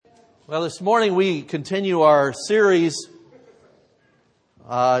Well, this morning we continue our series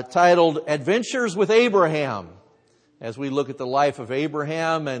titled Adventures with Abraham, as we look at the life of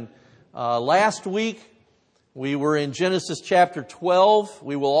Abraham. And last week we were in Genesis chapter 12.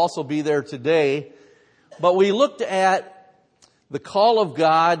 We will also be there today. But we looked at the call of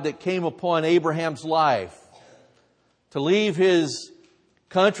God that came upon Abraham's life to leave his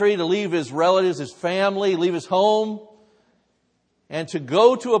country, to leave his relatives, his family, leave his home, and to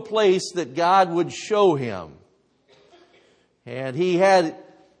go to a place that God would show him. And he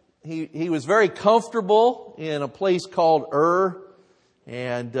was very comfortable in a place called Ur,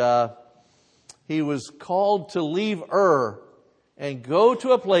 and he was called to leave Ur and go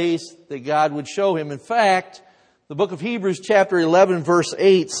to a place that God would show him. In fact, the book of Hebrews chapter 11 verse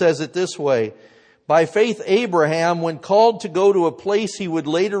 8 says it this way: by faith Abraham, when called to go to a place he would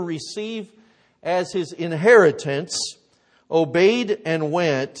later receive as his inheritance, obeyed and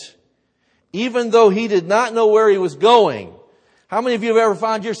went, even though he did not know where he was going. How many of you have ever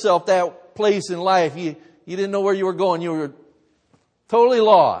found yourself that place in life? You didn't know where you were going. You were totally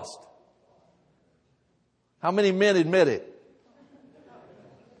lost. How many men admit it?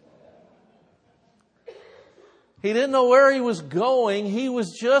 He didn't know where he was going. He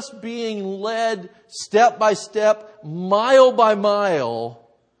was just being led step by step, mile by mile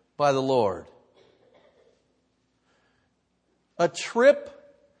by the Lord. A trip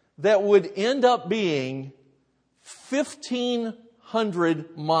that would end up being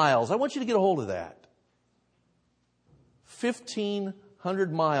 1,500 miles. I want you to get a hold of that.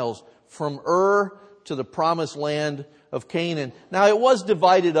 1,500 miles from Ur to the promised land of Canaan. Now, it was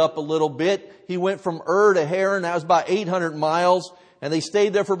divided up a little bit. He went from Ur to Haran. That was about 800 miles. And they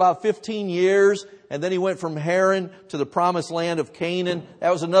stayed there for about 15 years. And then he went from Haran to the promised land of Canaan.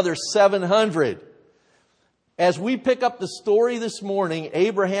 That was another 700. As we pick up the story this morning,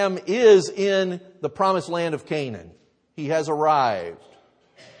 Abraham is in the promised land of Canaan. He has arrived.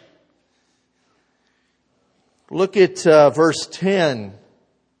 Look at verse 10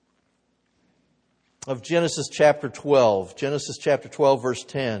 of Genesis chapter 12. Genesis chapter 12, verse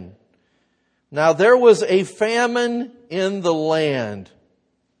 10. Now there was a famine in the land,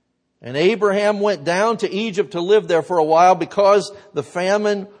 and Abraham went down to Egypt to live there for a while because the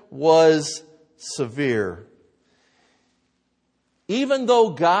famine was severe. Even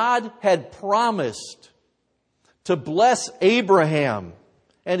though God had promised to bless Abraham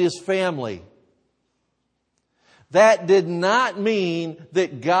and his family, that did not mean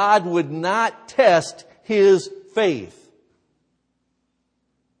that God would not test his faith.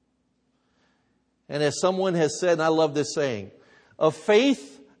 And as someone has said, and I love this saying, a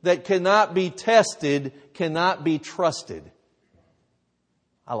faith that cannot be tested cannot be trusted.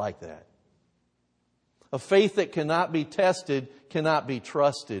 I like that. A faith that cannot be tested cannot be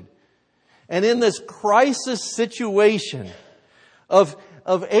trusted. And in this crisis situation of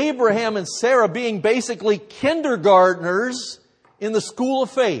Abraham and Sarah being basically kindergartners in the school of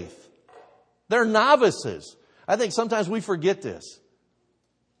faith, they're novices. I think sometimes we forget this.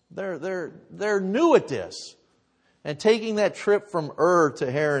 They're new at this. And taking that trip from Ur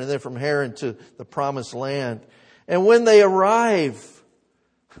to Haran and then from Haran to the promised land. And when they arrive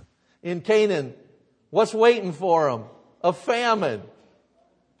in Canaan, what's waiting for them? A famine.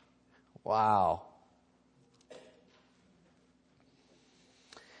 Wow.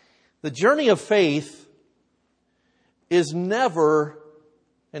 The journey of faith is never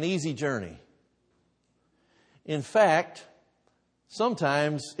an easy journey. In fact,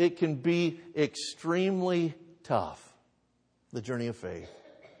 sometimes it can be extremely tough, the journey of faith.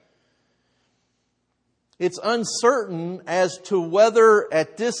 It's uncertain as to whether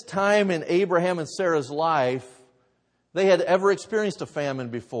at this time in Abraham and Sarah's life they had ever experienced a famine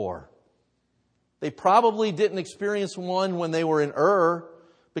before. They probably didn't experience one when they were in Ur,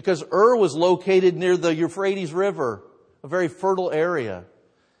 because Ur was located near the Euphrates River, a very fertile area.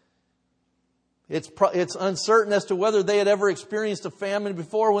 It's uncertain as to whether they had ever experienced a famine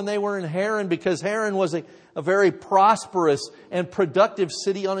before when they were in Haran, because Haran was a very prosperous and productive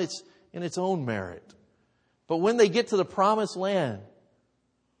city in its own merit. But when they get to the promised land,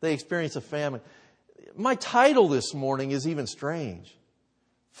 they experience a famine. My title this morning is even strange.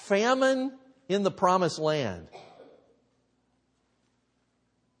 Famine in the promised land.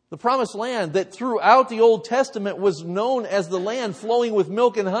 The promised land that throughout the Old Testament was known as the land flowing with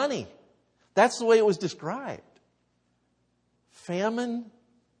milk and honey. That's the way it was described. Famine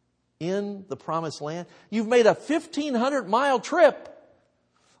in the promised land. You've made a 1,500-mile trip,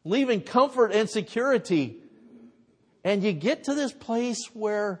 leaving comfort and security. And you get to this place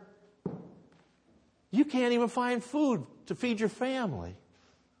where you can't even find food to feed your family.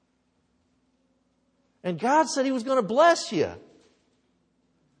 And God said He was going to bless you.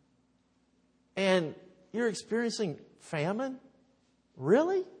 And you're experiencing famine?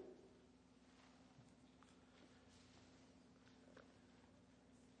 Really?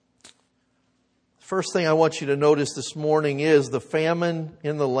 First thing I want you to notice this morning is the famine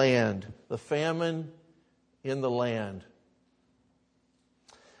in the land. The famine in the land.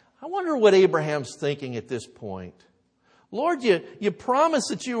 I wonder what Abraham's thinking at this point. Lord, you promised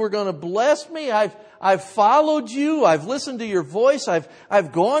that you were going to bless me. I've followed you. I've listened to your voice.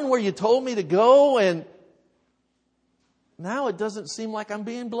 I've gone where you told me to go. And now it doesn't seem like I'm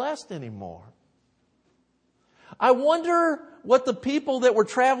being blessed anymore. I wonder what the people that were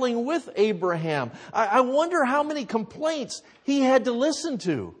traveling with Abraham, I wonder how many complaints he had to listen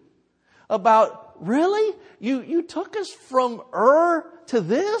to about, really? You took us from Ur to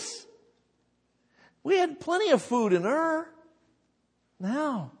this? We had plenty of food in Ur.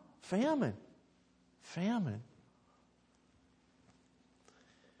 Now, famine. Famine.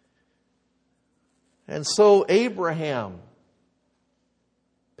 And so Abraham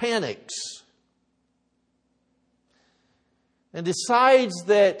panics and decides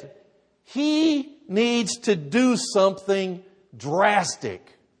that he needs to do something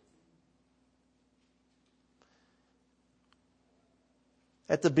drastic.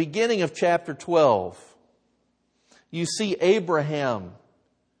 At the beginning of chapter 12, you see Abraham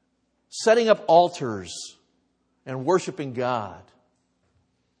setting up altars and worshiping God.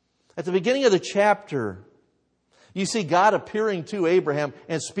 At the beginning of the chapter, you see God appearing to Abraham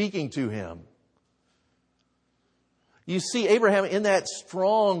and speaking to him. You see Abraham in that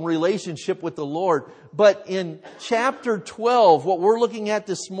strong relationship with the Lord. But in chapter 12, what we're looking at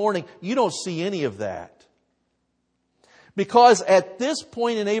this morning, you don't see any of that. Because at this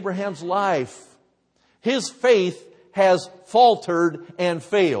point in Abraham's life, his faith has faltered and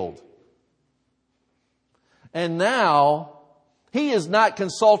failed. And now, he is not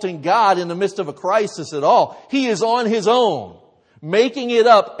consulting God in the midst of a crisis at all. He is on his own, making it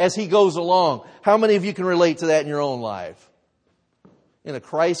up as he goes along. How many of you can relate to that in your own life? In a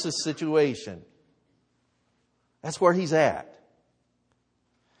crisis situation. That's where he's at.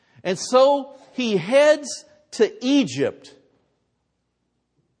 And so he heads to Egypt.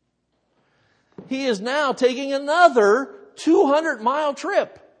 He is now taking another 200-mile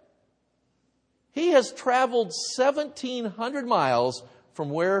trip. He has traveled 1,700 miles from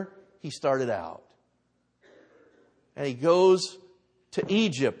where he started out. And he goes to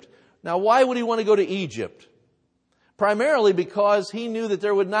Egypt. Now, why would he want to go to Egypt? Primarily because he knew that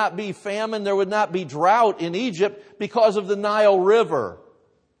there would not be famine, there would not be drought in Egypt because of the Nile River.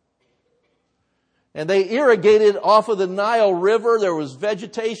 And they irrigated off of the Nile River. There was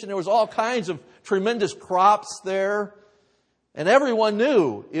vegetation. There was all kinds of tremendous crops there. And everyone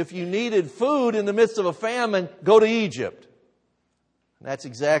knew if you needed food in the midst of a famine, go to Egypt. And that's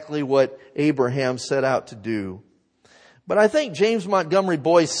exactly what Abraham set out to do. But I think James Montgomery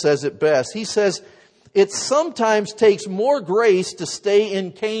Boyce says it best. He says, it sometimes takes more grace to stay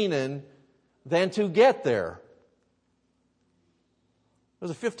in Canaan than to get there. It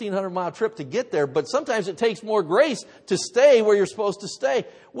was a 1,500-mile trip to get there, but sometimes it takes more grace to stay where you're supposed to stay.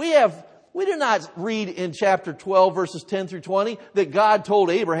 We do not read in chapter 12, verses 10 through 20, that God told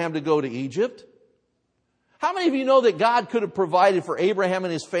Abraham to go to Egypt. How many of you know that God could have provided for Abraham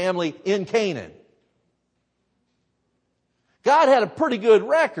and his family in Canaan? God had a pretty good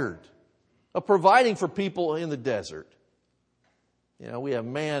record of providing for people in the desert. You know, we have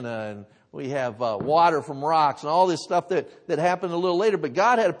manna and we have water from rocks and all this stuff that happened a little later. But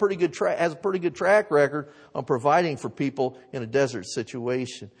God had has a pretty good track record on providing for people in a desert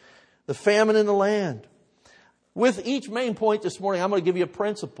situation. The famine in the land. With each main point this morning, I'm going to give you a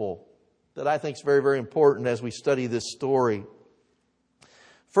principle that I think is very, very important as we study this story.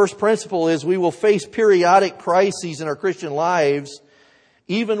 First principle is we will face periodic crises in our Christian lives,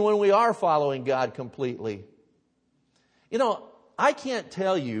 even when we are following God completely. You know, I can't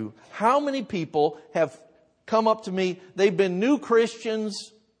tell you how many people have come up to me. They've been new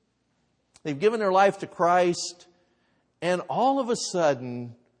Christians. They've given their life to Christ. And all of a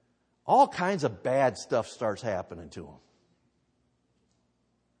sudden, all kinds of bad stuff starts happening to them.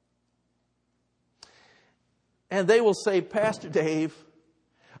 And they will say, Pastor Dave,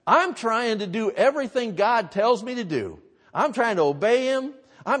 I'm trying to do everything God tells me to do. I'm trying to obey Him.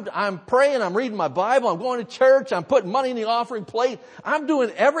 I'm praying, I'm reading my Bible, I'm going to church, I'm putting money in the offering plate. I'm doing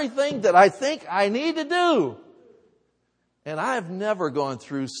everything that I think I need to do. And I've never gone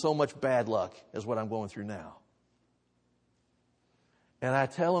through so much bad luck as what I'm going through now. And I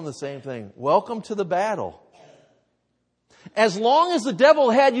tell them the same thing. Welcome to the battle. As long as the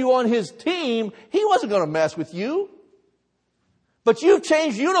devil had you on his team, he wasn't going to mess with you. But you've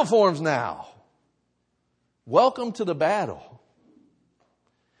changed uniforms now. Welcome to the battle.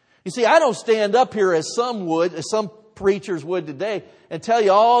 You see, I don't stand up here as some preachers would today, and tell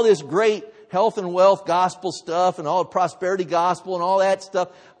you all this great health and wealth gospel stuff and all the prosperity gospel and all that stuff.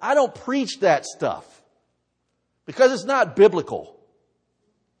 I don't preach that stuff because it's not biblical.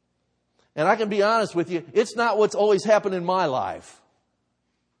 And I can be honest with you, it's not what's always happened in my life.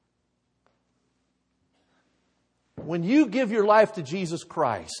 When you give your life to Jesus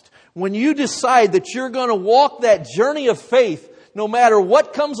Christ, when you decide that you're going to walk that journey of faith, no matter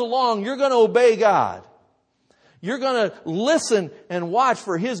what comes along, you're going to obey God. You're going to listen and watch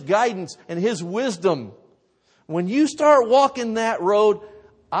for His guidance and His wisdom. When you start walking that road,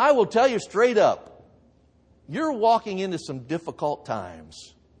 I will tell you straight up, you're walking into some difficult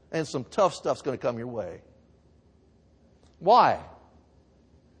times. And some tough stuff's going to come your way. Why?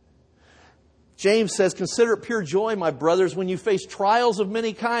 James says, consider it pure joy, my brothers, when you face trials of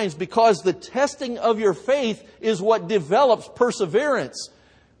many kinds, because the testing of your faith is what develops perseverance.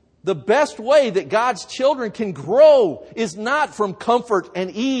 The best way that God's children can grow is not from comfort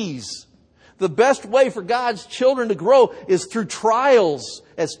and ease. The best way for God's children to grow is through trials,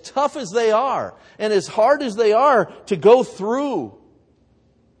 as tough as they are, and as hard as they are to go through.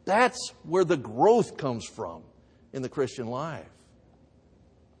 That's where the growth comes from in the Christian life.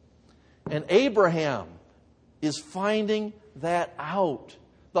 And Abraham is finding that out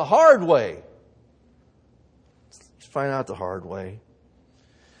the hard way. Let's find out the hard way.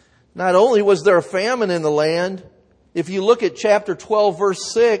 Not only was there a famine in the land, if you look at chapter 12,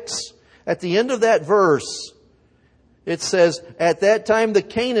 verse 6, at the end of that verse, it says, at that time the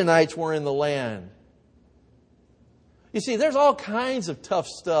Canaanites were in the land. You see, there's all kinds of tough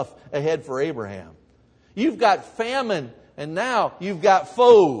stuff ahead for Abraham. You've got famine, and now you've got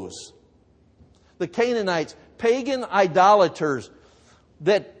foes. The Canaanites, pagan idolaters,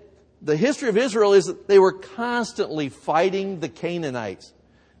 that the history of Israel is that they were constantly fighting the Canaanites.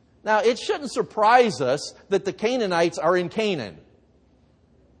 Now, it shouldn't surprise us that the Canaanites are in Canaan.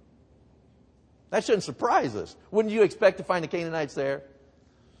 That shouldn't surprise us. Wouldn't you expect to find the Canaanites there?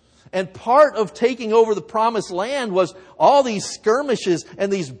 And part of taking over the promised land was all these skirmishes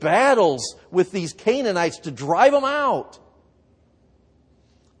and these battles with these Canaanites to drive them out.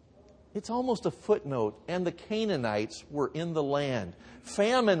 It's almost a footnote. And the Canaanites were in the land.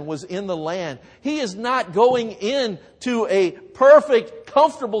 Famine was in the land. He is not going into a perfect,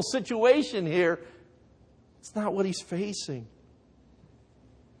 comfortable situation here. It's not what he's facing.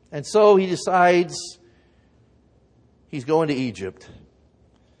 And so he decides he's going to Egypt.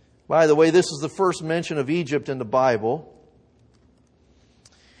 By the way, this is the first mention of Egypt in the Bible.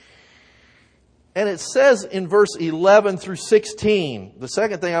 And it says in verse 11 through 16, the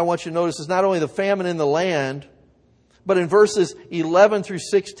second thing I want you to notice is not only the famine in the land, but in verses 11 through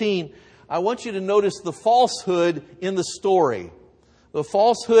 16, I want you to notice the falsehood in the story. The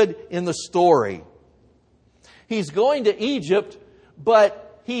falsehood in the story. He's going to Egypt,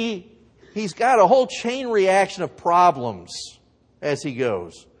 but he's got a whole chain reaction of problems as he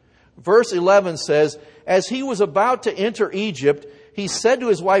goes. Verse 11 says, as he was about to enter Egypt, he said to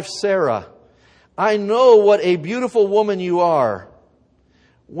his wife Sarah, I know what a beautiful woman you are.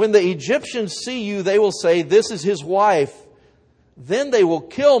 When the Egyptians see you, they will say, this is his wife. Then they will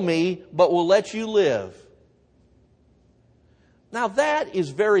kill me, but will let you live. Now that is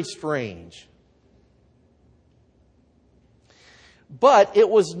very strange. But it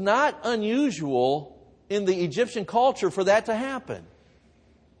was not unusual in the Egyptian culture for that to happen.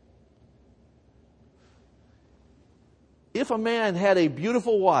 If a man had a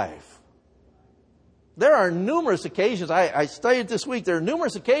beautiful wife, there are numerous occasions, I studied this week, there are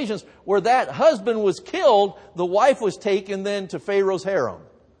numerous occasions where that husband was killed, the wife was taken then to Pharaoh's harem.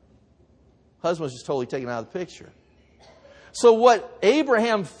 Husband was just totally taken out of the picture. So what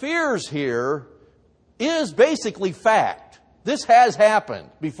Abraham fears here is basically fact. This has happened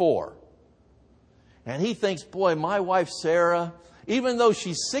before. And he thinks, boy, my wife Sarah, even though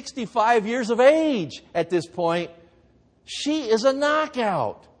she's 65 years of age at this point, she is a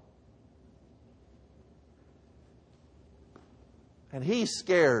knockout. And he's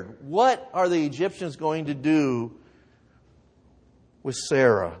scared. What are the Egyptians going to do with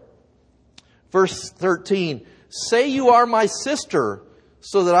Sarah? Verse 13, say you are my sister,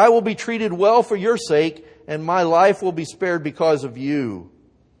 so that I will be treated well for your sake, and my life will be spared because of you.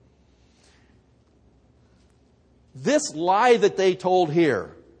 This lie that they told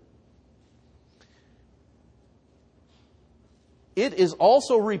here, it is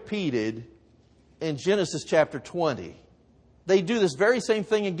also repeated in Genesis chapter 20. they do this very same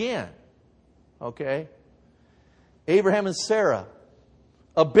thing again. Okay? Abraham and Sarah.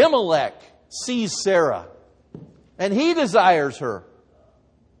 Abimelech sees Sarah, and he desires her.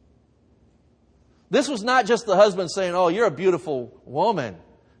 This was not just the husband saying, "Oh, you're a beautiful woman."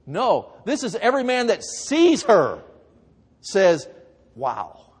 No, this is every man that sees her says,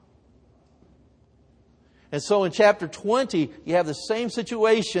 "Wow." And so in chapter 20, you have the same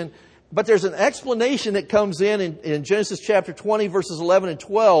situation, but there's an explanation that comes in Genesis chapter 20, verses 11 and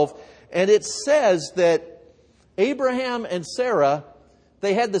 12, and it says that Abraham and Sarah,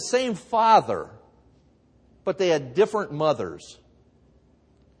 they had the same father, but they had different mothers.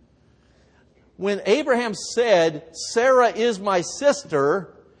 When Abraham said, "Sarah is my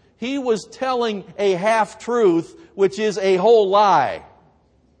sister," he was telling a half-truth, which is a whole lie.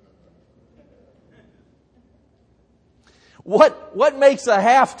 What makes a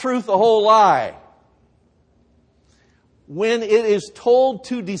half-truth a whole lie? When it is told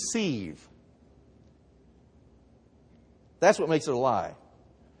to deceive. That's what makes it a lie.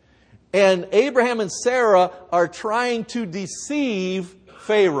 And Abraham and Sarah are trying to deceive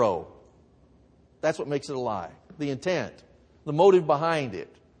Pharaoh. That's what makes it a lie. The intent, the motive behind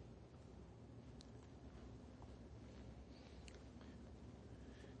it.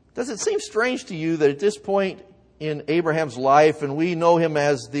 Does it seem strange to you that at this point in Abraham's life, and we know him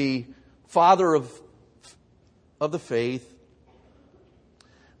as the father of the faith,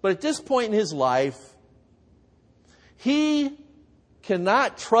 but at this point in his life, he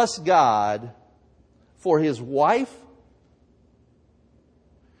cannot trust God for his wife,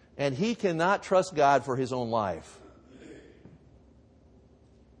 and he cannot trust God for his own life.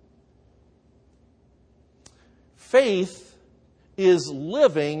 Faith is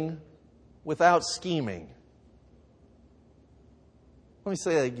living without scheming. Let me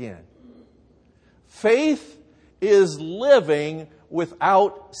say that again. Faith is living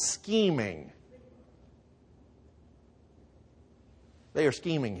without scheming. They are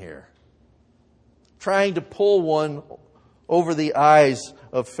scheming here. Trying to pull one over the eyes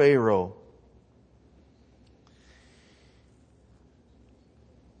of Pharaoh.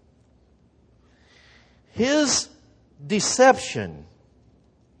 His deception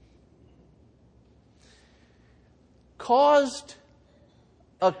caused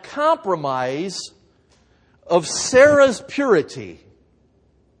a compromise of Sarah's purity.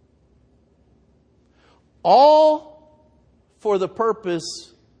 All for the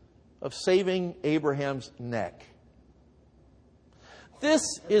purpose of saving Abraham's neck. This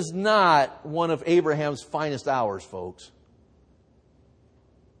is not one of Abraham's finest hours, folks.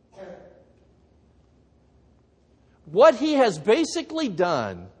 What he has basically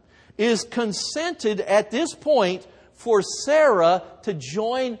done is consented at this point for Sarah to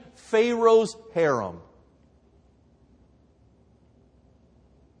join Pharaoh's harem.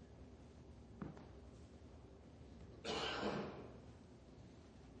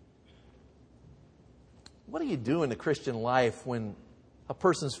 What do you do in the Christian life when a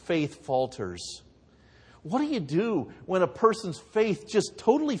person's faith falters? What do you do when a person's faith just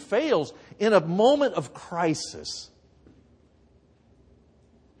totally fails in a moment of crisis?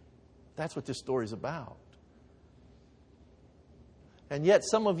 That's what this story is about. And yet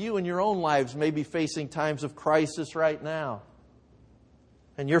some of you in your own lives may be facing times of crisis right now.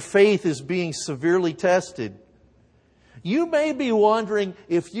 And your faith is being severely tested. You may be wondering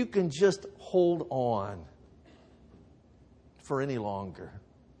if you can just hold on for any longer.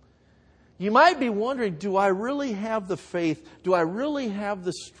 You might be wondering, do I really have the faith? Do I really have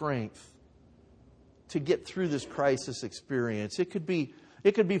the strength to get through this crisis experience? It could be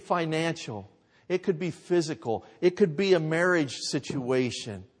financial. It could be physical. It could be a marriage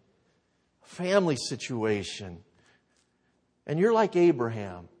situation, family situation. And you're like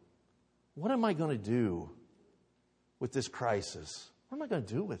Abraham. What am I going to do with this crisis? What am I going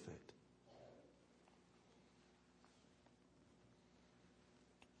to do with it?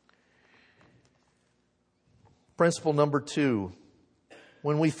 Principle number 2.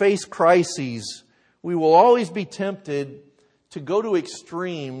 When we face crises, we will always be tempted to go to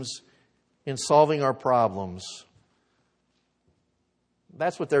extremes in solving our problems.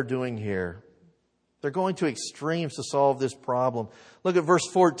 That's what they're doing here. They're going to extremes to solve this problem. Look at verse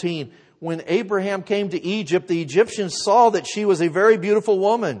 14. When Abraham came to Egypt, the Egyptians saw that she was a very beautiful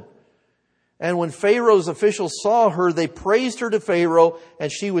woman. And when Pharaoh's officials saw her, they praised her to Pharaoh,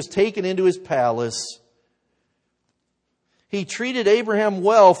 and she was taken into his palace. He treated Abraham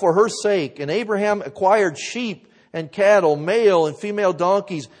well for her sake, and Abraham acquired sheep and cattle, male and female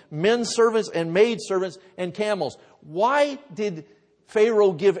donkeys, men servants and maid servants, and camels. Why did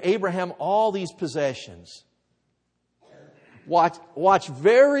Pharaoh give Abraham all these possessions? Watch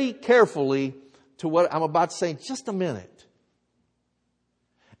very carefully to what I'm about to say in just a minute.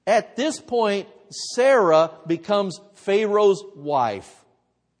 At this point, Sarah becomes Pharaoh's wife.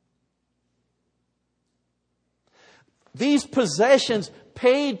 These possessions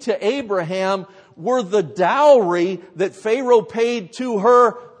paid to Abraham were the dowry that Pharaoh paid to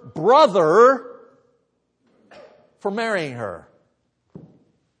her brother for marrying her.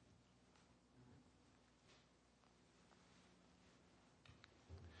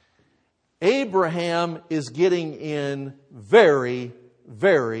 Abraham is getting in very,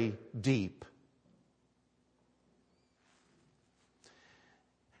 very deep.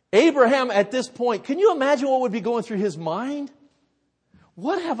 Abraham at this point, can you imagine what would be going through his mind?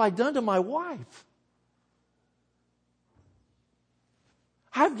 What have I done to my wife?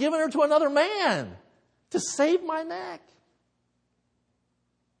 I've given her to another man to save my neck.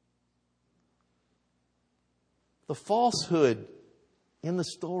 The falsehood in the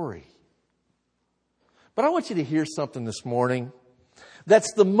story. But I want you to hear something this morning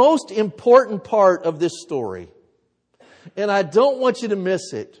that's the most important part of this story. And I don't want you to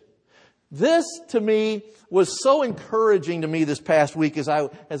miss it. This, to me, was so encouraging to me this past week as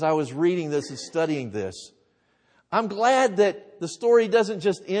I was reading this and studying this. I'm glad that the story doesn't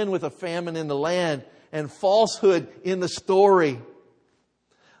just end with a famine in the land and falsehood in the story.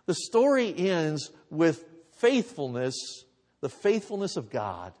 The story ends with faithfulness, the faithfulness of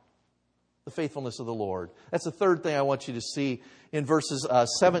God, the faithfulness of the Lord. That's the third thing I want you to see in verses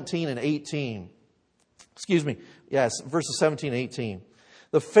 17 and 18. Excuse me. Yes, verses 17 and 18.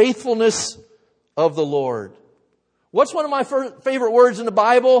 The faithfulness of the Lord. What's one of my favorite words in the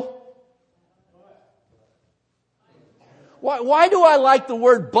Bible? Why do I like the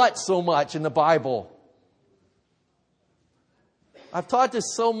word but so much in the Bible? I've taught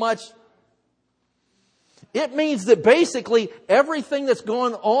this so much. It means that basically everything that's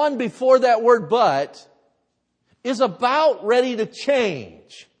going on before that word but is about ready to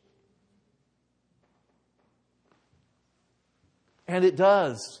change. And it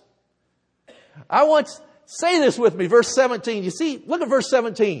does. I want to say this with me, verse 17. You see, look at verse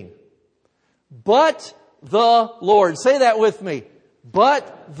 17. But the Lord. Say that with me.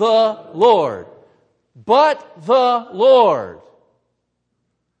 But the Lord. But the Lord.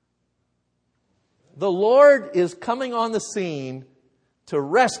 The Lord is coming on the scene to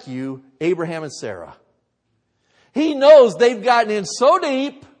rescue Abraham and Sarah. He knows they've gotten in so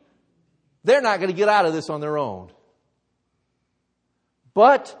deep, they're not going to get out of this on their own.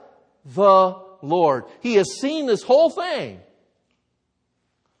 But the Lord. He has seen this whole thing.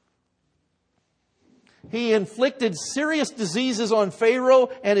 He inflicted serious diseases on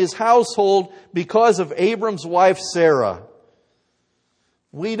Pharaoh and his household because of Abram's wife, Sarah.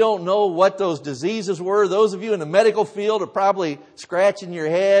 We don't know what those diseases were. Those of you in the medical field are probably scratching your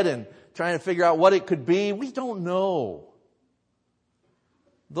head and trying to figure out what it could be. We don't know.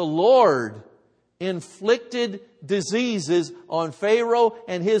 The Lord inflicted diseases on Pharaoh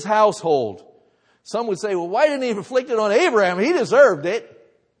and his household. Some would say, well, why didn't he inflict it on Abraham? He deserved it.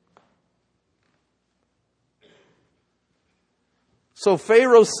 So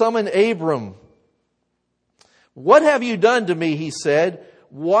Pharaoh summoned Abram. What have you done to me? He said.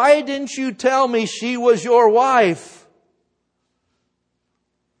 Why didn't you tell me she was your wife?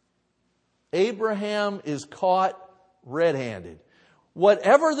 Abraham is caught red-handed.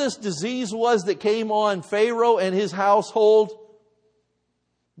 Whatever this disease was that came on Pharaoh and his household,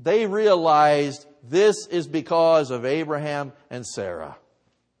 they realized this is because of Abraham and Sarah.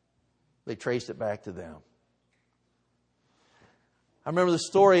 They traced it back to them. I remember the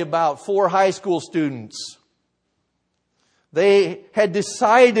story about 4 high school students. They had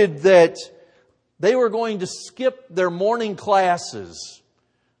decided that they were going to skip their morning classes.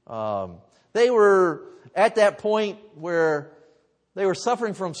 They were at that point where they were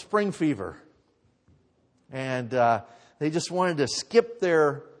suffering from spring fever. And they just wanted to skip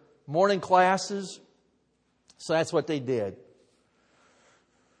their morning classes. So that's what they did.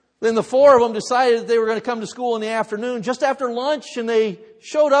 Then the 4 of them decided that they were going to come to school in the afternoon just after lunch. And they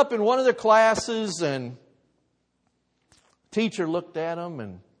showed up in one of their classes, and the teacher looked at them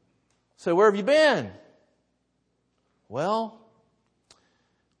and said, "Where have you been?" "Well,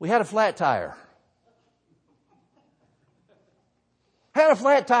 we had a flat tire." "Had a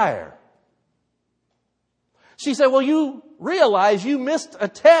flat tire." She said, "Well, you realize you missed a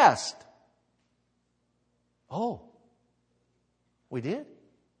test." "Oh, we did?"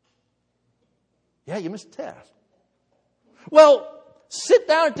 "Yeah, you missed a test." "Well, sit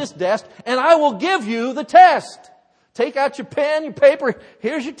down at this desk and I will give you the test. Take out your pen, your paper.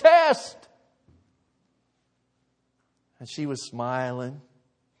 Here's your test." And she was smiling.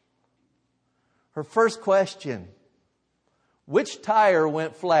 Her first question, which tire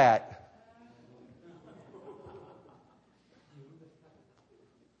went flat?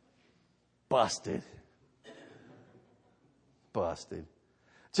 Busted. Busted.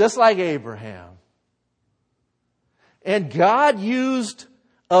 Just like Abraham. And God used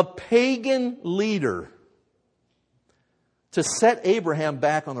a pagan leader to set Abraham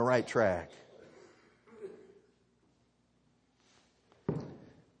back on the right track.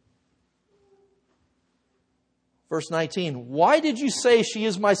 Verse 19, why did you say she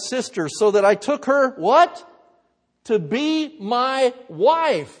is my sister so that I took her, what? To be my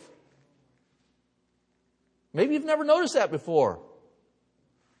wife. Maybe you've never noticed that before.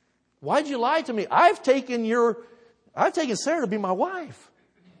 Why'd you lie to me? I've taken Sarah to be my wife.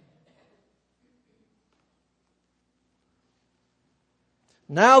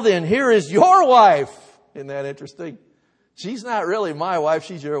 Now then, here is your wife. Isn't that interesting? She's not really my wife,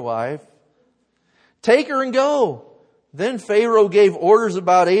 she's your wife. Take her and go. Then Pharaoh gave orders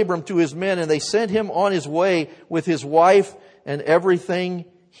about Abram to his men, and they sent him on his way with his wife and everything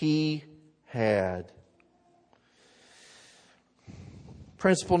he had.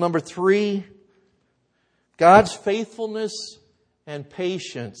 Principle number 3, God's faithfulness and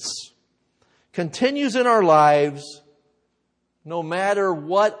patience continues in our lives no matter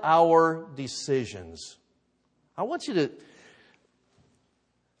what our decisions. I want you to...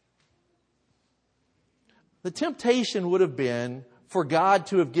 The temptation would have been for God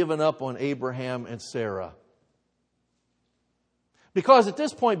to have given up on Abraham and Sarah. Because at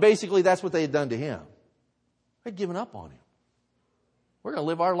this point, basically, that's what they had done to him. They'd given up on him. We're going to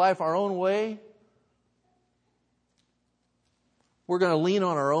live our life our own way. We're going to lean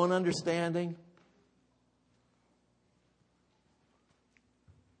on our own understanding.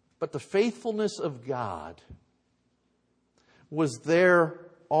 But the faithfulness of God was there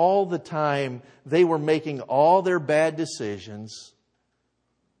all the time. They were making all their bad decisions.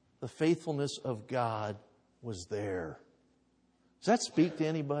 The faithfulness of God was there. Does that speak to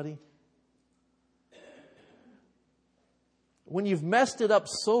anybody? When you've messed it up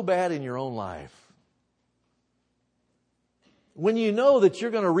so bad in your own life, when you know that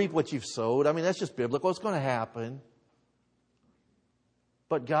you're going to reap what you've sowed, I mean, that's just biblical, it's going to happen.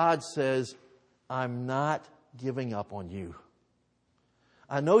 But God says, I'm not giving up on you.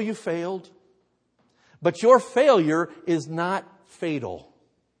 I know you failed, but your failure is not fatal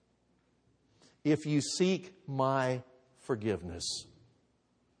if you seek my forgiveness.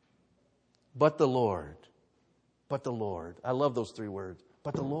 But the Lord. But the Lord. I love those 3 words.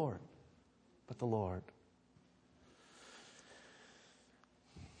 But the Lord. But the Lord.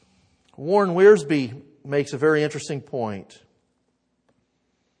 Warren Wiersbe makes a very interesting point.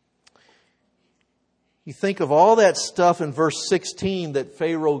 You think of all that stuff in verse 16 that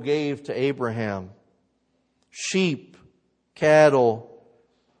Pharaoh gave to Abraham. Sheep, cattle,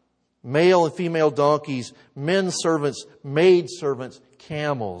 male and female donkeys, men servants, maid servants,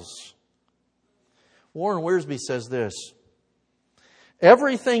 camels. Warren Wiersbe says this: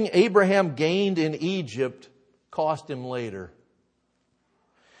 everything Abraham gained in Egypt cost him later.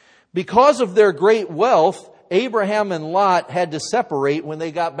 Because of their great wealth, Abraham and Lot had to separate when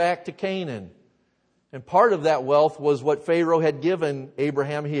they got back to Canaan. And part of that wealth was what Pharaoh had given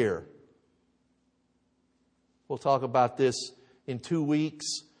Abraham here. We'll talk about this in 2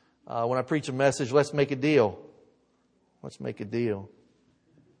 weeks. When I preach a message, let's make a deal. Let's make a deal.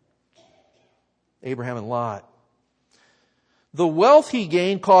 Abraham and Lot. The wealth he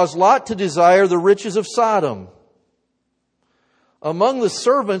gained caused Lot to desire the riches of Sodom. Among the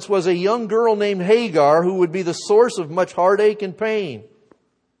servants was a young girl named Hagar, who would be the source of much heartache and pain.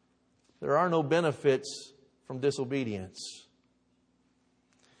 There are no benefits from disobedience.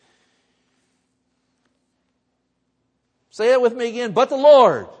 Say it with me again. But the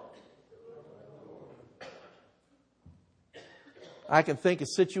Lord. I can think of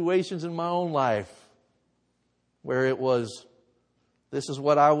situations in my own life where it was, this is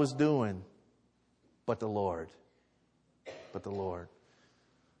what I was doing. But the Lord. But the Lord.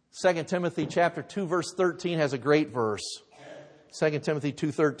 2 Timothy chapter 2 verse 13 has a great verse. 2 Timothy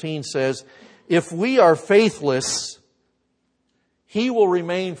 2:13 says, if we are faithless, He will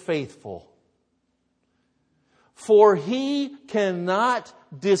remain faithful. For He cannot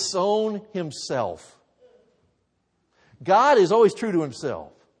disown Himself. God is always true to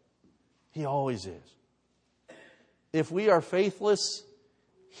Himself. He always is. If we are faithless,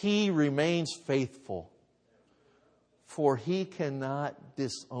 He remains faithful. For He cannot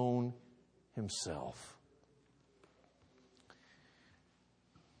disown Himself.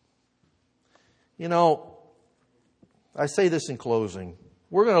 You know, I say this in closing.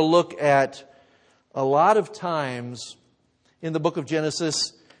 We're going to look at a lot of times in the book of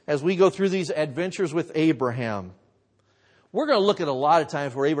Genesis as we go through these adventures with Abraham. We're going to look at a lot of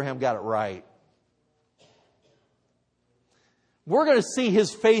times where Abraham got it right. We're going to see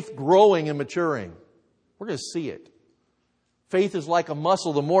his faith growing and maturing. We're going to see it. Faith is like a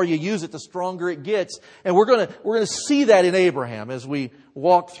muscle. The more you use it, the stronger it gets. And we're going to see that in Abraham as we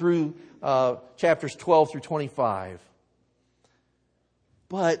walk through chapters 12 through 25.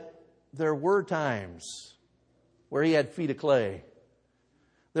 But there were times where he had feet of clay.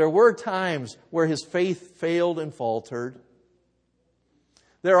 There were times where his faith failed and faltered.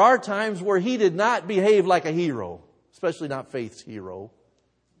 There are times where he did not behave like a hero, especially not faith's hero.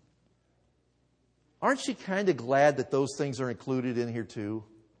 Aren't you kind of glad that those things are included in here too?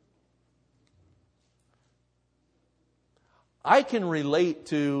 I can relate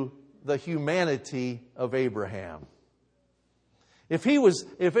to the humanity of Abraham. If it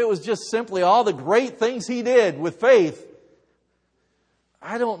was just simply all the great things he did with faith,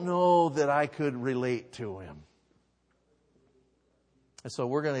 I don't know that I could relate to him. And so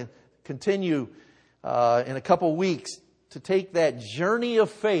we're going to continue in a couple weeks to take that journey of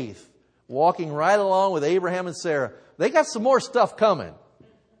faith, walking right along with Abraham and Sarah. They got some more stuff coming.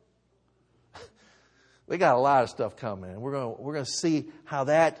 They got a lot of stuff coming. And we're going to see how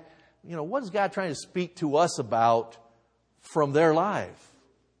that, what is God trying to speak to us about from their life?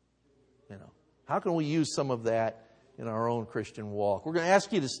 How can we use some of that in our own Christian walk? We're going to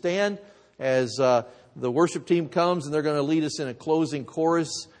ask you to stand as the worship team comes, and they're going to lead us in a closing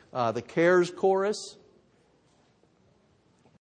chorus, the Cares chorus.